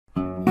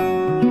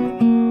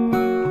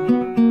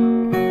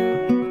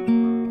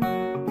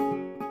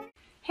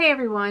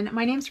everyone,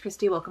 my name's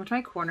Christy. Welcome to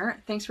my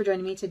corner. Thanks for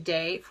joining me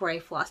today for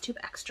a Flosstube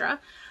extra.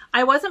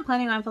 I wasn't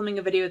planning on filming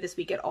a video this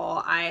week at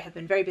all. I have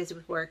been very busy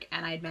with work,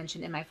 and I had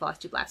mentioned in my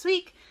Flosstube last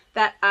week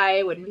that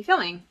I wouldn't be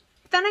filming.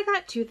 But then I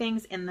got two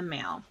things in the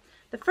mail.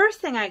 The first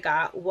thing I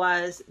got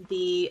was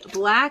the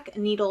Black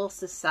Needle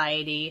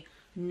Society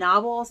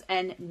Novels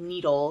and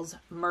Needles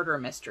Murder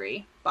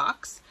Mystery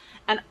box.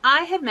 And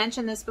I had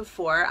mentioned this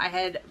before.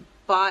 I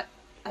bought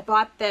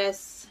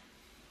this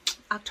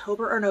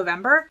October or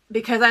November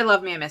because I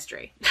love me a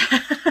mystery.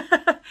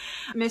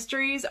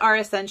 Mysteries are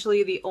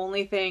essentially the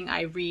only thing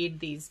I read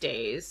these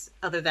days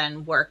other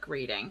than work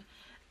reading.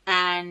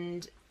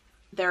 And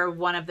they're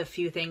one of the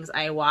few things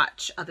I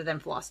watch other than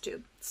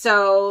Flosstube.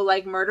 So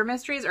like murder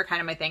mysteries are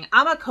kind of my thing.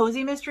 I'm a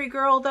cozy mystery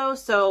girl though.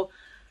 So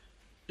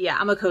yeah,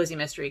 I'm a cozy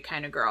mystery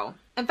kind of girl.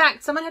 In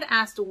fact, someone had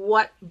asked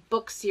what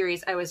book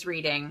series I was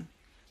reading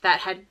that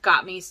had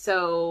got me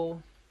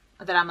so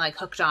that I'm like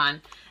hooked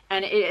on.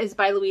 And it is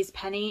by Louise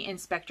Penny,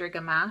 Inspector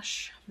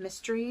Gamache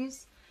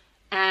Mysteries.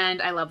 And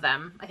I love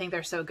them. I think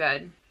they're so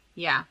good.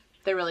 Yeah,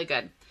 they're really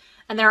good.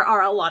 And there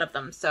are a lot of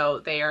them, so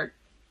they are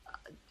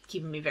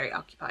keeping me very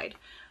occupied.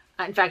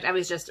 In fact, I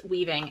was just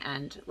weaving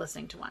and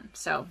listening to one.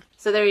 So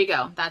there you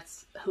go.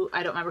 That's who,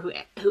 I don't remember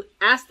who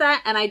asked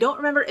that, and I don't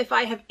remember if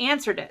I have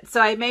answered it.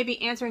 So I may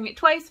be answering it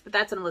twice, but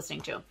that's what I'm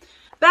listening to.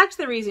 Back to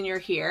the reason you're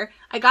here.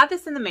 I got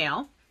this in the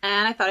mail,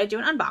 and I thought I'd do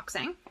an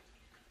unboxing.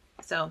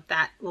 So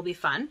that will be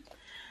fun.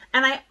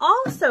 And I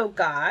also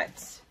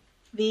got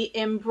the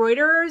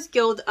Embroiderers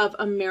Guild of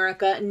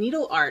America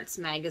Needle Arts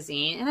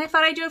magazine, and I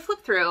thought I'd do a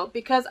flip through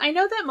because I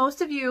know that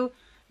most of you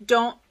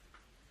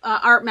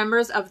aren't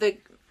members of the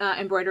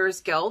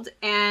Embroiderers Guild,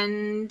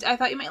 and I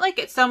thought you might like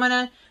it. So I'm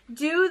gonna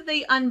do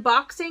the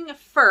unboxing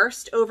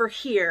first over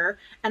here,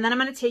 and then I'm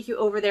gonna take you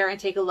over there and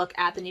take a look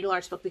at the Needle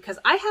Arts book because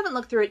I haven't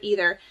looked through it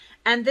either.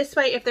 And this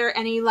way, if there are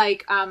any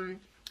like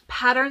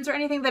patterns or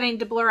anything that I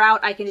need to blur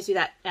out, I can just do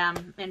that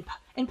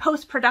in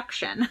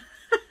post-production.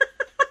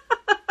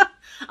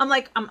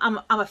 I'm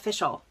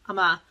official. I'm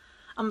a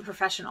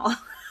professional.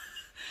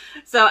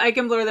 So I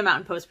can blur them out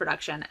in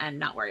post-production and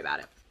not worry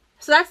about it.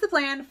 So that's the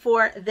plan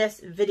for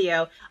this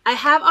video. I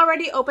have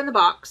already opened the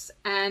box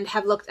and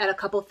have looked at a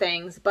couple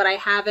things, but I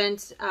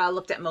haven't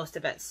looked at most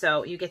of it.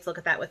 So you get to look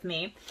at that with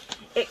me.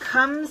 It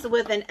comes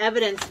with an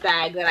evidence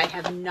bag that I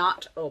have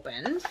not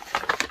opened.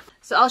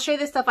 So I'll show you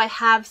the stuff I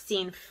have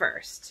seen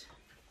first.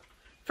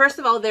 First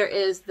of all, there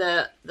is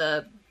the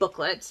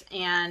booklet,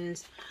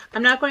 and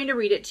I'm not going to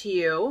read it to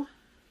you,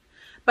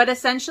 but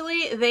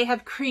essentially they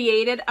have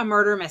created a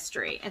murder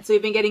mystery. And so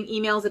we've been getting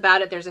emails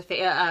about it. There's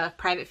a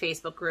private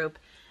Facebook group,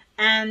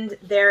 and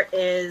there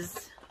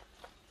is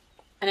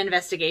an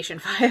investigation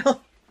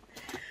file.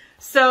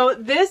 So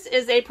this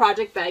is a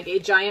project bag, a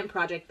giant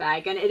project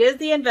bag, and it is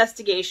the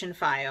investigation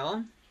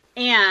file,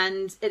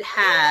 and it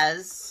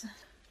has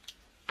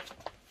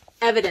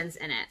evidence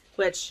in it,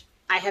 which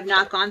I have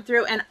not gone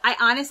through, and I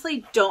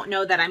honestly don't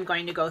know that I'm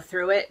going to go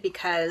through it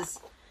because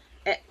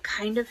it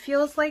kind of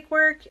feels like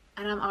work,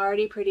 and I'm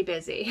already pretty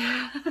busy.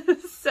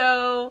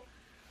 So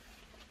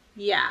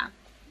yeah,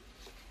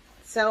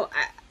 so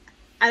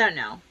I don't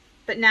know,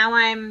 but now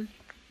I'm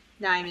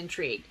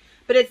intrigued.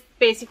 But it's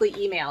basically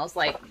emails,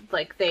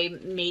 like they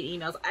made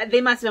emails.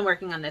 They must have been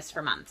working on this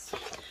for months.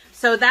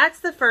 So that's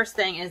the first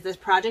thing, is this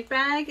project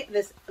bag,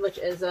 which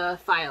is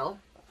a file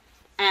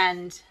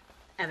and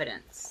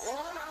evidence.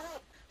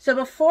 So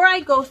before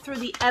I go through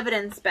the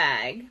evidence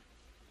bag,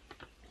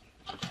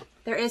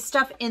 there is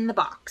stuff in the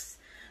box.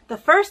 The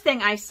first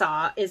thing I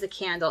saw is a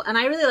candle, and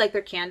I really like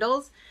their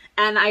candles.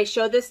 And I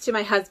showed this to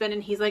my husband,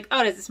 and he's like,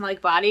 "Oh, does it smell like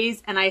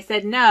bodies?" And I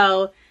said,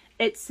 "No,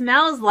 it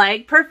smells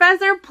like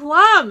Professor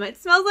Plum. It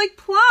smells like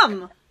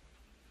plum."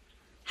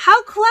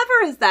 How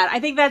clever is that? I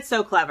think that's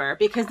so clever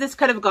because this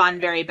could have gone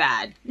very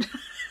bad.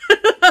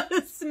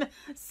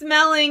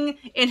 Smelling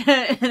in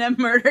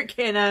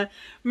a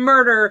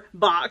murder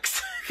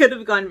box could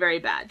have gone very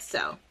bad.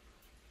 So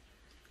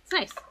it's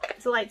nice.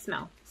 It's a light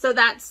smell. So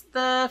that's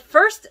the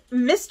first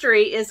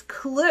mystery, is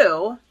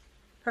Clue,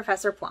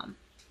 Professor Plum,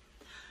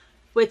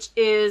 which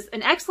is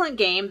an excellent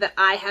game that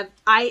I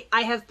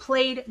have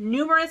played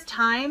numerous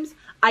times.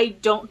 I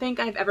don't think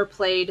I've ever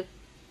played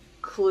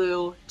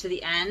Clue to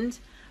the end,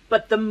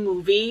 but the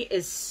movie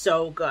is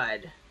so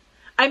good.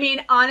 I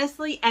mean,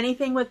 honestly,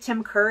 anything with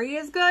Tim Curry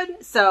is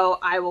good, so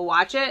I will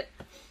watch it,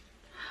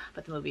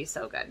 but the movie is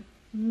so good.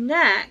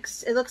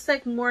 Next, it looks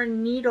like more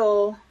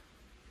needle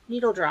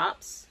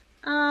drops.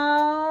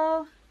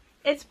 Oh,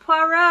 it's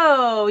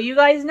Poirot. You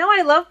guys know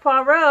I love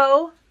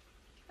Poirot.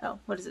 Oh,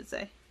 what does it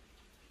say?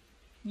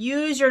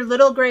 Use your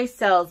little gray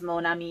cells,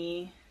 mon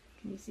ami.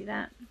 Can you see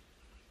that?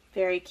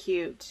 Very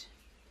cute.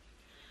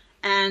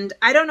 And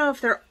I don't know if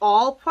they're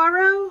all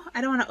Poirot.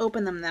 I don't want to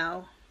open them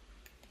though.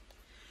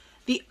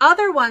 The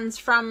other ones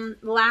from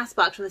the last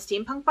box, from the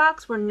steampunk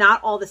box, were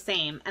not all the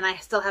same, and I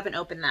still haven't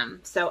opened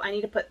them. So I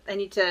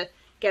need to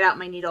get out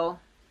my needle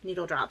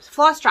drops.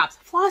 Floss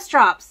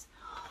drops.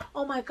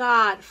 Oh my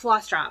god,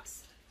 floss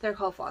drops. They're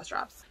called floss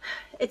drops.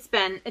 It's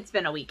been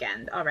a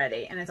weekend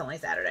already, and it's only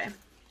Saturday.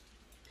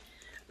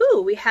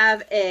 Ooh, we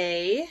have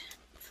a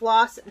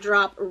floss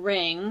drop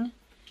ring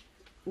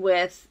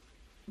with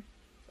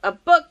a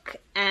book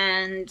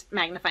and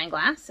magnifying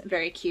glass.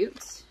 Very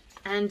cute.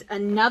 And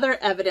another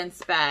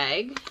evidence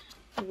bag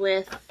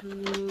with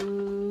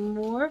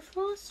more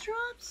floss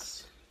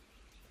drops.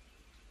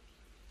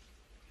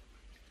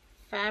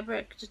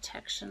 Fabric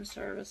detection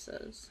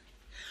services.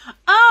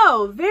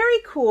 Oh, very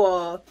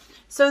cool.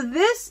 So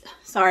this,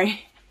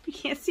 sorry, you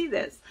can't see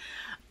this.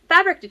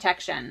 Fabric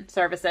detection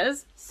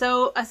services.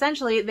 So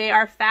essentially they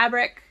are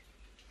fabric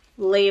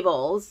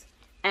labels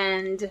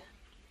and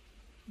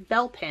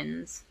bell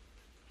pins.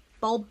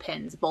 Bulb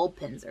pins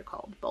are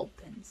called, bulb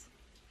pins.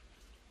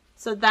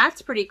 So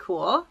that's pretty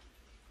cool.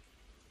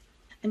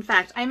 In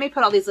fact, I may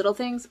put all these little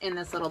things in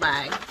this little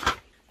bag.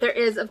 There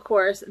is, of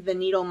course, the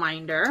needle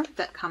minder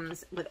that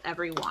comes with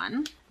every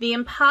one. The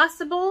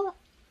impossible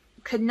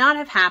could not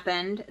have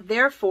happened.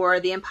 Therefore,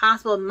 the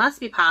impossible must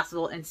be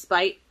possible in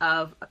spite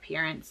of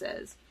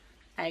appearances.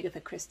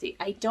 Agatha Christie.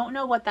 I don't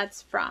know what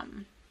that's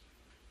from,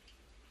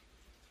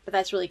 but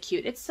that's really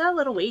cute. It's a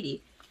little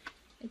weighty.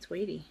 It's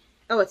weighty.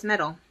 Oh, it's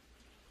metal.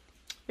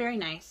 Very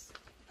nice.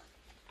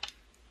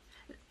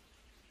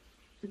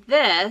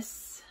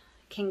 This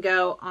can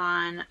go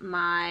on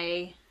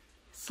my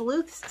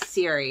Sleuths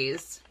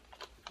series,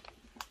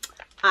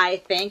 I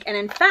think. And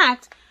in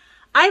fact,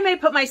 I may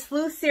put my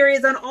Sleuth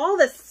series on all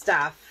this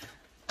stuff.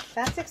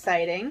 That's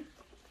exciting.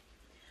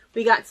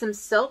 We got some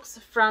silks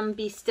from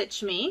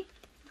Bestitch Me.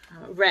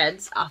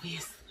 Reds,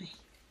 obviously.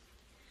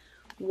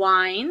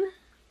 Wine.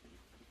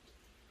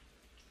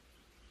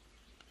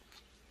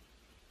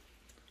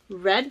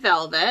 Red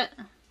velvet,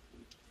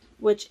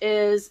 which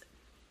is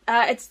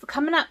it's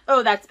coming up.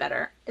 Oh, that's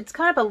better. It's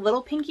kind of a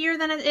little pinkier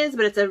than it is,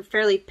 but it's a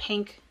fairly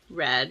pink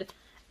red.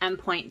 And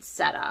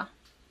poinsettia,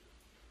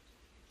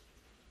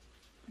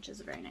 which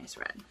is a very nice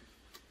red.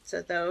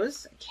 So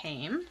those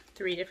came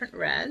 3 different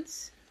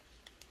reds.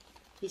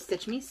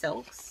 Bestitch Me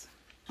silks.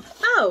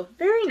 Oh,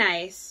 very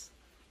nice.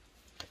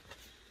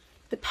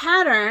 The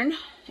pattern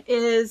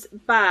is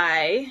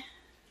by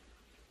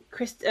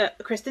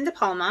Kristen De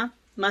Palma.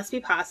 Must be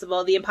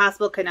possible. The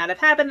impossible could not have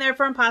happened,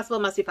 therefore impossible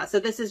must be possible.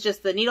 So this is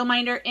just the needle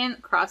minder in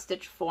cross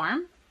stitch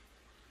form.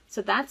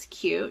 So that's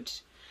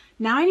cute.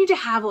 Now I need to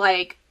have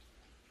like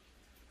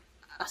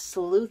a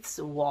Sleuths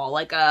wall,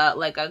 like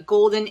a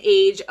golden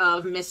age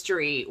of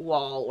mystery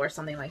wall or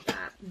something like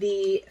that.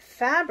 The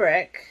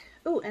fabric,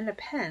 oh, and a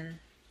pen.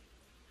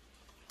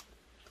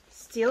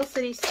 Steel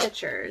City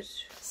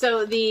Stitchers.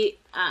 So the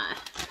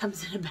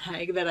comes in a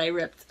bag that I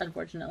ripped,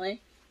 unfortunately,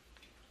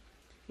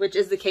 which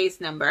is the case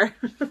number.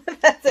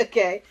 That's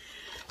okay.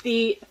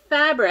 The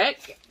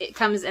fabric, it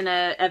comes in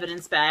a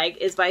evidence bag,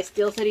 is by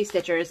Steel City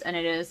Stitchers, and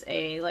it is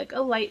a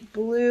light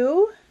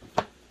blue.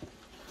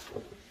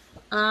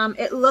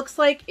 It looks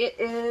like it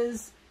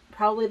is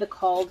probably the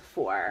called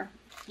for.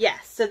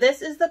 Yes, so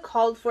this is the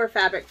called for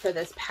fabric for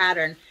this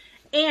pattern.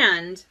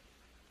 And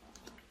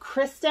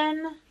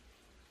Kristen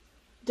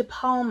De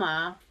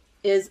Palma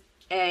is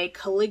a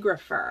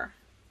calligrapher.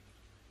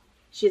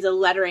 She's a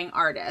lettering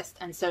artist.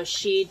 And so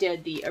she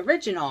did the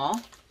original,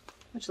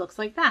 which looks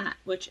like that,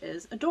 which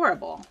is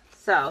adorable.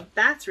 So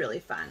that's really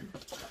fun.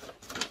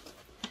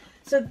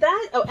 So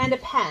that, oh, and a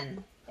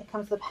pen. It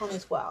comes with a pen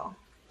as well.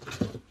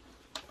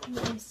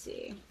 Let me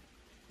see.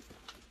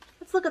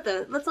 Let's look at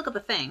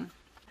the thing.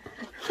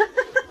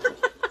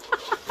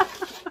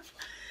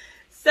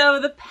 So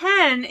the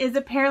pen is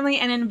apparently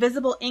an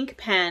invisible ink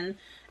pen,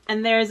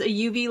 and there's a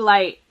UV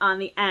light on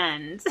the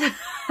end.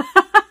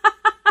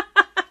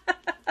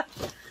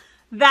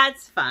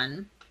 That's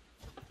fun.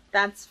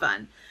 That's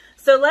fun.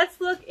 So let's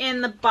look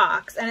in the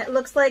box, and it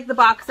looks like the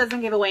box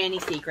doesn't give away any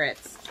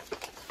secrets.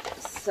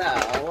 So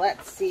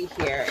let's see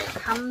here. It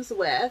comes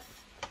with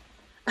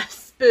a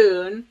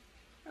spoon,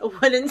 a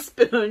wooden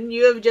spoon.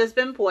 You have just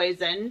been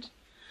poisoned.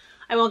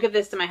 I won't give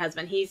this to my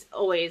husband. He's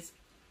always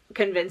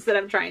convinced that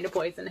I'm trying to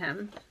poison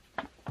him.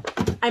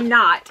 I'm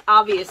not,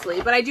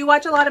 obviously, but I do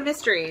watch a lot of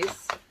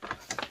mysteries.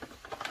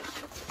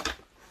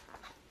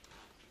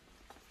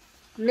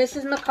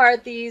 Mrs.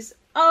 McCarthy's,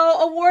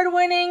 oh,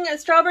 award-winning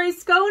strawberry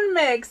scone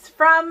mix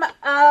from,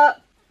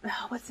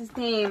 what's his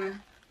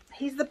name?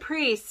 He's the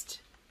priest.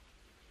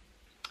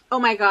 Oh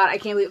my God, I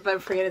can't believe I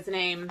forget his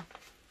name.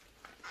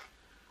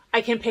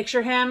 I can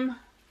picture him.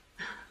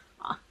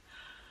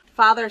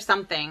 Father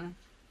something.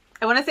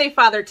 I want to say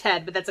Father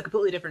Ted, but that's a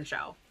completely different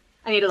show.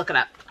 I need to look it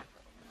up.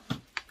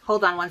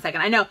 Hold on one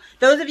second. I know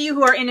those of you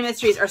who are into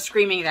mysteries are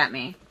screaming at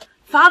me.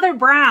 Father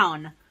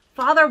Brown.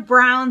 Father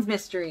Brown's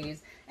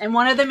Mysteries. And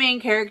one of the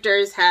main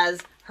characters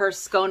has her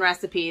scone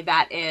recipe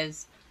that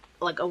is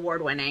like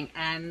award-winning,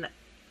 and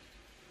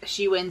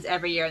she wins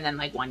every year, and then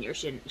like one year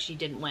she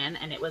didn't win,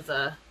 and it was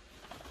a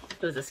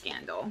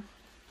scandal.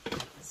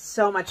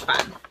 So much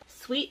fun.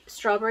 Sweet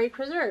strawberry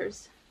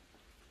preserves.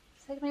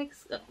 So I can make,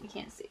 oh, you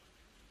can't see.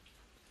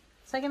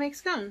 So I can make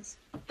scones.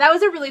 That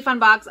was a really fun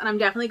box, and I'm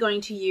definitely going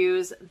to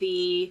use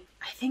I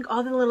think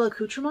all the little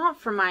accoutrement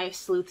from my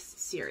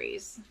Sleuths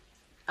series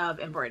of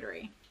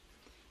embroidery.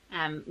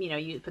 You know,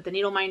 you put the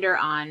needle minder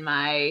on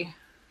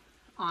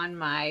on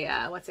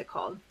my, what's it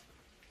called?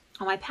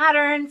 On my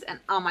patterns and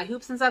on my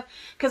hoops and stuff.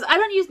 Because I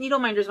don't use needle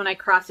minders when I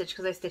cross stitch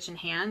because I stitch in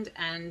hand,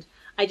 and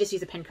I just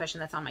use a pin cushion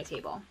that's on my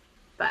table.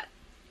 But,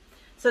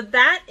 so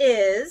that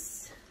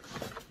is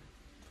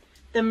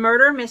the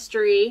Murder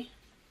Mystery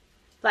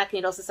Black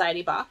Needle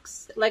Society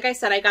box. Like I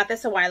said, I got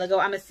this a while ago.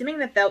 I'm assuming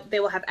that they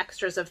will have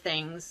extras of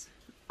things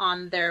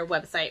on their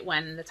website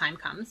when the time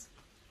comes.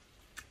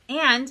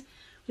 And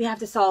we have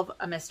to solve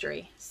a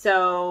mystery.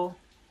 So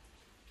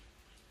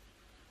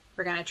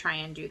we're going to try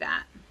and do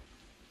that.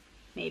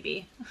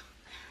 Maybe.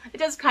 It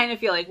does kind of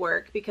feel like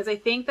work because I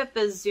think that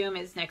the Zoom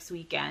is next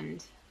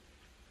weekend.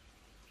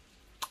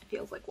 It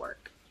feels like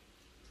work.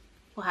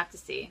 We'll have to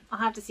see. I'll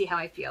have to see how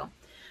I feel.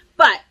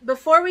 But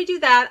before we do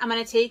that, I'm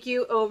going to take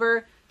you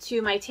over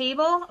to my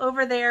table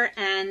over there,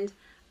 and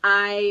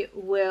I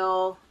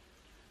will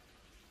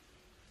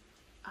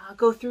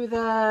go through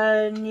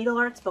the Needle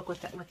Arts book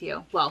with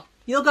you. Well,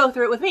 you'll go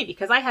through it with me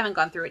because I haven't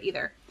gone through it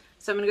either.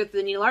 So I'm going to go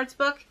through the Needle Arts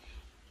book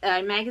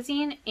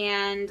magazine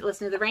and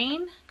listen to the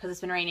rain because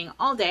it's been raining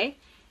all day,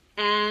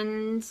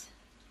 and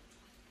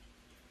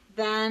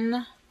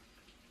then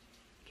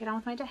get on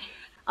with my day.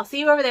 I'll see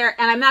you over there,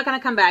 and I'm not going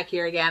to come back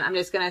here again. I'm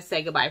just going to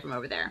say goodbye from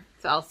over there.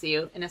 So I'll see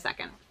you in a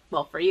second.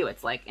 Well, for you,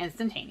 it's like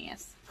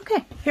instantaneous.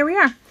 Okay, here we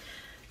are.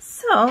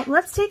 So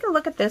let's take a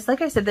look at this.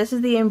 Like I said, this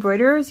is the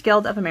Embroiderers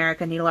Guild of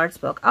America Needle Arts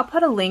book. I'll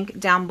put a link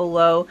down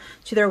below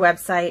to their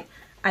website.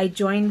 I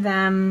joined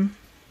them,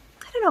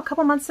 I don't know, a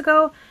couple months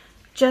ago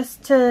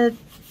just to,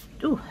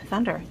 ooh,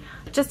 thunder,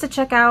 just to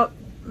check out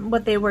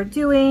what they were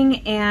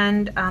doing,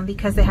 and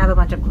because they have a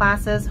bunch of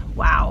classes.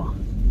 Wow.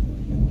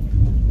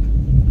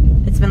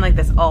 It's been like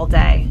this all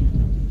day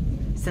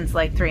since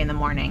like 3 in the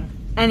morning.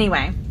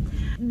 Anyway,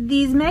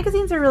 these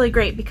magazines are really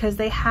great because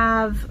they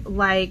have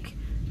like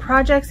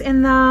projects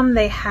in them,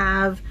 they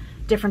have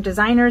different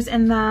designers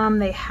in them,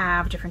 they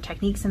have different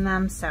techniques in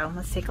them. So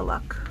let's take a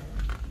look.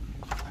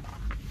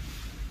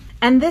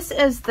 And this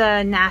is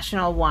the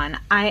national one.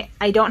 I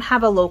don't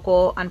have a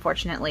local,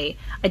 unfortunately.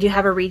 I do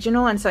have a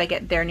regional, and so I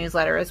get their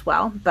newsletter as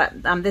well, but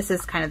this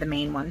is kind of the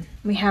main one.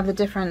 We have the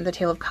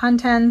table of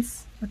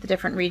contents with the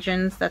different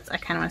regions. I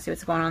kind of want to see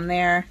what's going on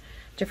there.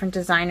 Different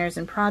designers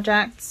and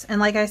projects.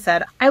 And like I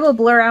said, I will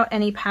blur out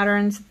any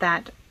patterns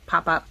that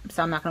pop up,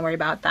 so I'm not going to worry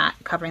about that,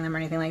 covering them or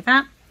anything like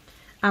that.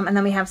 And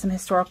then we have some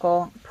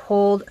historical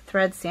pulled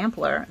thread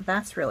sampler.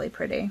 That's really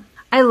pretty.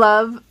 I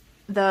love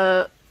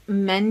the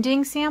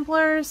mending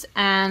samplers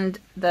and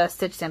the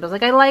stitch samples.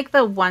 Like, I like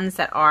the ones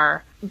that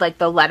are like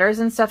the letters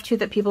and stuff too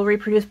that people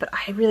reproduce, but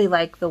I really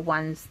like the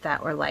ones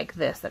that were like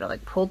this, that are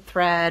like pulled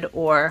thread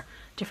or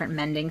different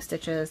mending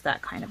stitches,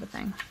 that kind of a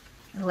thing.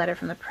 A letter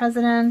from the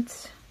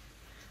president.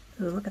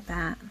 Ooh, look at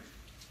that.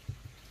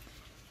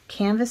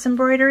 Canvas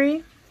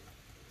embroidery.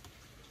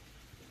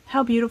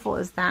 How beautiful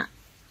is that?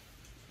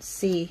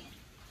 See.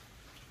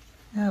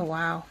 Oh,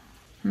 wow.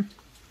 The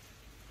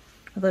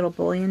little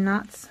bullion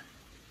knots.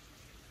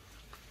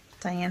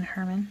 Diane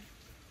Herman.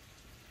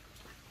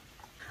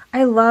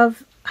 I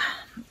love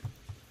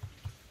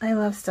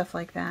stuff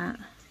like that.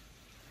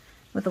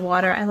 With the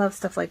water, I love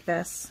stuff like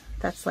this.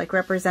 That's like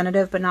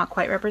representative, but not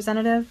quite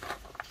representative.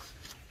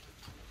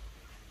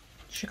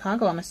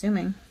 Chicago, I'm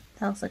assuming.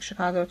 That looks like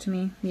Chicago to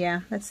me.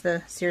 Yeah, that's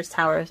the Sears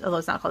Towers, although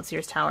it's not called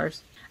Sears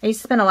Towers. I used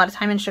to spend a lot of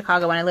time in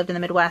Chicago when I lived in the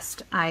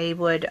Midwest. I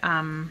would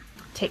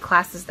take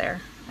classes there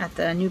at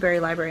the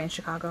Newberry Library in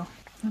Chicago.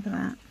 Look at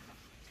that.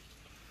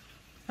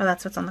 Oh,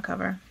 that's what's on the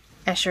cover.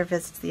 Escher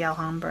visits the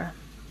Alhambra.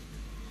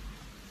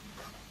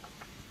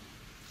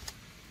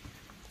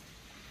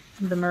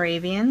 The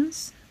Moravian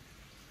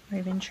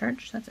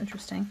Church. That's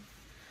interesting.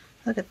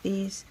 Look at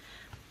these.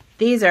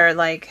 These are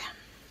like,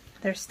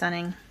 they're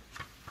stunning.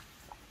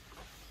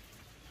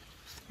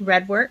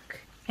 Red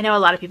work. I know a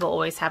lot of people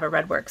always have a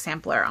red work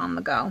sampler on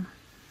the go.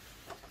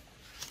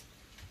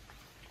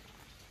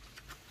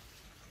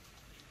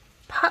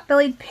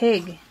 Pot-bellied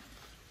pig.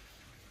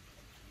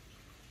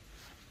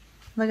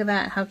 Look at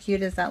that. How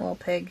cute is that little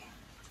pig?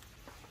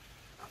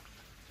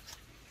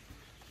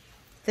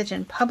 Stitch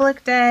in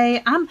Public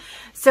Day.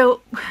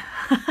 So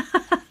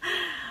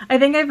I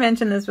think I've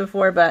mentioned this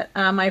before, but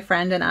my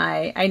friend and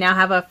I now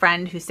have a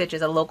friend who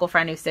stitches, a local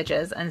friend who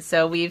stitches. And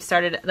so we've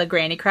started the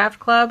Granny Craft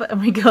Club, and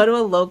we go to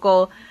a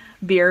local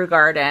beer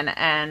garden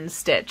and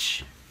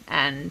stitch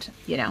and,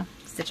 you know,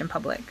 stitch in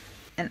public.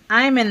 And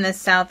I'm in the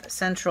South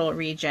Central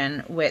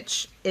region,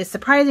 which is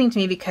surprising to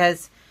me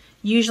because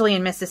usually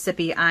in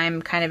Mississippi,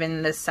 I'm kind of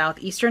in the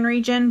southeastern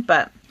region,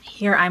 but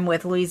here I'm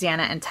with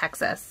Louisiana and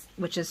Texas,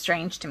 which is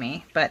strange to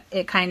me, but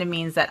it kind of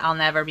means that I'll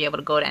never be able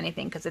to go to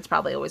anything because it's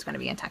probably always going to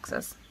be in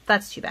Texas.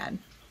 That's too bad.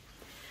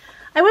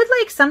 I would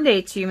like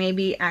someday to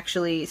maybe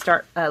actually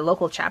start a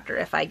local chapter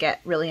if I get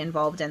really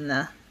involved in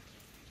the,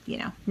 you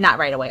know, not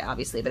right away,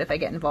 obviously, but if I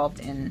get involved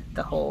in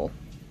the whole,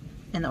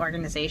 in the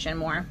organization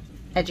more.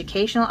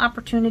 Educational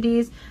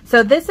opportunities.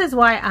 So this is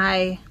why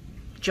I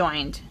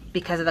joined,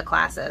 because of the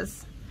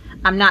classes.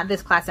 Not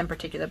this class in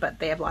particular, but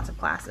they have lots of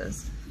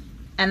classes.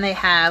 and they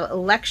have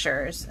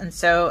lectures. And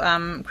so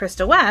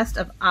Krista West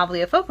of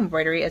Oblia Folk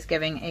Embroidery is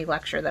giving a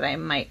lecture that I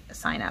might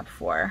sign up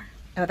for.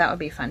 Oh, that would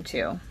be fun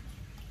too.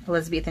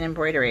 Elizabethan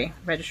Embroidery,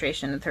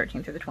 registration the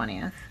 13th through the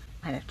 20th.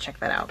 I'd have to check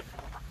that out.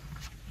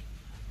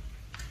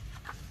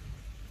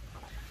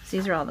 So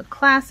these are all the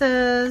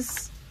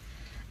classes.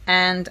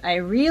 And I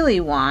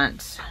really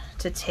want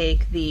to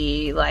take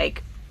the,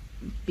 like,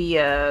 be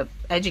an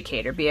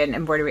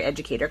embroidery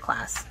educator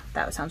class.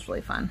 That sounds really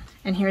fun.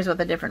 And here's what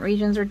the different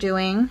regions are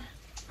doing.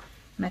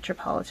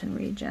 Metropolitan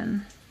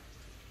region,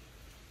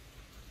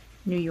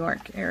 New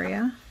York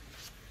area,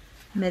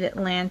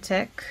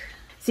 Mid-Atlantic.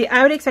 See,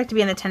 I would expect to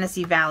be in the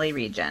Tennessee Valley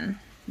region.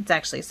 It's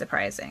actually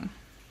surprising,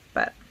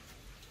 but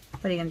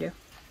what are you gonna do?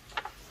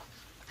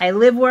 I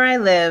live where I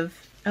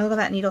live. Oh, look at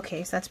that needle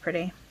case. That's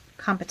pretty.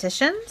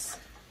 Competitions.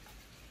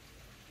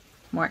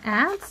 More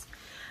ads.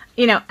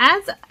 You know,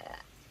 ads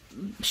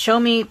show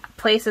me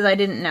places I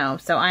didn't know,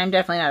 so I'm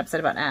definitely not upset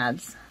about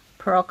ads.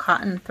 Pearl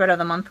Cotton Thread of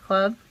the Month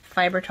Club,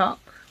 Fiber Talk,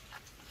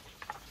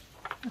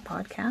 a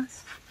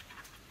podcast.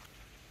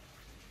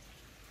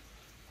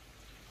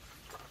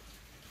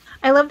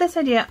 I love this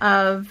idea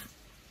of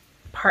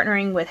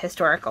partnering with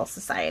historical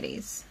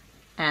societies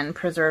and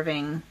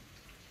preserving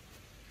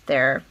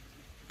their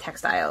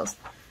textiles.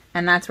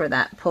 And that's where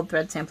that pulled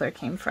thread sampler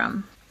came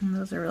from. And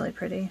those are really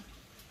pretty.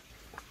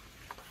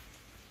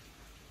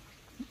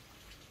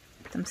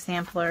 Some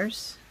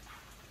samplers.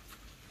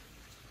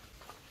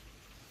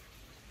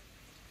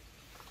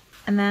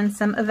 And then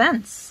some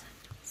events.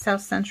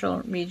 South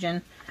Central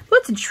region. Oh,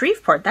 it's in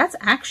Shreveport. That's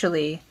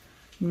actually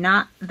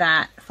not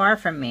that far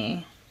from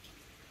me.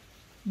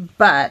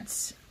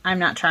 But I'm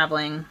not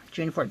traveling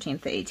June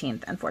 14th to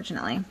 18th,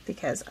 unfortunately,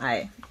 because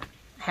I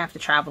have to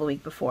travel the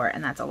week before,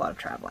 and that's a lot of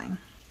traveling.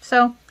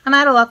 So I'm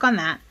out of luck on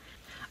that.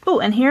 Oh,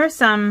 and here are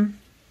some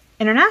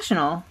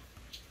international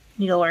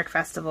needlework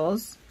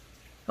festivals.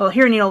 Well,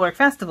 here are needlework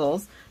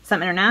festivals,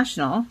 some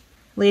international.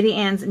 Lady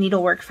Anne's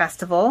Needlework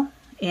Festival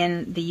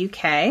in the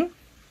UK.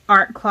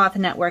 Art Cloth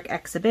Network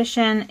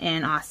Exhibition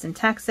in Austin,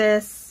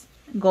 Texas.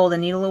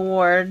 Golden Needle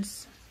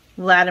Awards.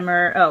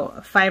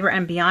 Fiber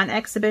and Beyond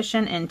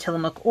Exhibition in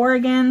Tillamook,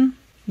 Oregon.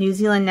 New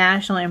Zealand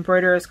National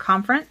Embroiderers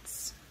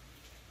Conference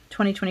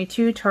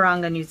 2022,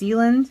 Tauranga, New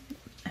Zealand.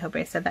 I hope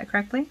I said that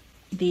correctly.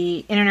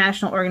 The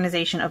International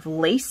Organization of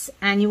Lace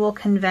Annual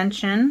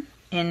Convention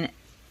in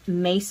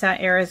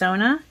Mesa,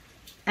 Arizona.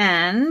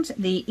 And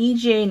the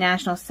EGA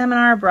National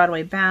Seminar,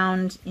 Broadway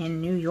Bound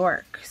in New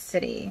York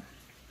City.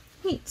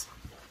 Neat.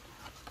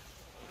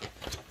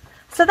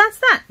 So that's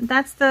that.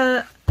 That's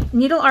the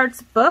Needle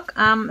Arts book.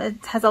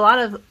 It has a lot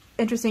of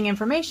interesting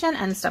information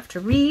and stuff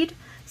to read,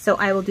 so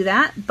I will do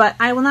that, but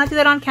I will not do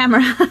that on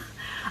camera.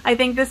 I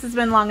think this has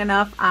been long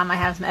enough. I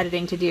have some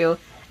editing to do,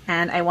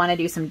 and I want to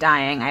do some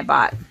dyeing. I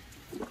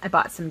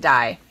bought some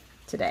dye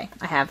today.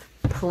 I have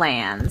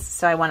plans,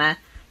 so I want to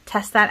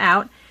test that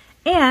out,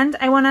 and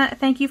I want to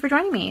thank you for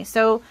joining me.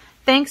 So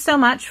thanks so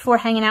much for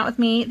hanging out with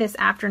me this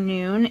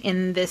afternoon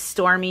in this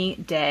stormy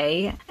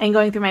day and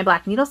going through my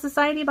Black Needle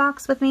Society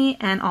box with me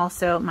and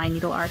also my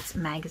Needle Arts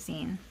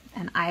magazine.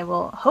 And I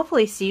will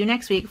hopefully see you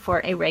next week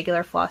for a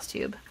regular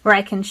Flosstube where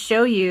I can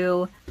show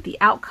you the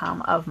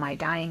outcome of my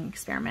dyeing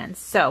experiments.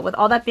 So with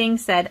all that being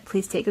said,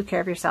 please take good care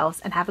of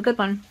yourselves and have a good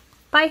one.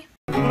 Bye.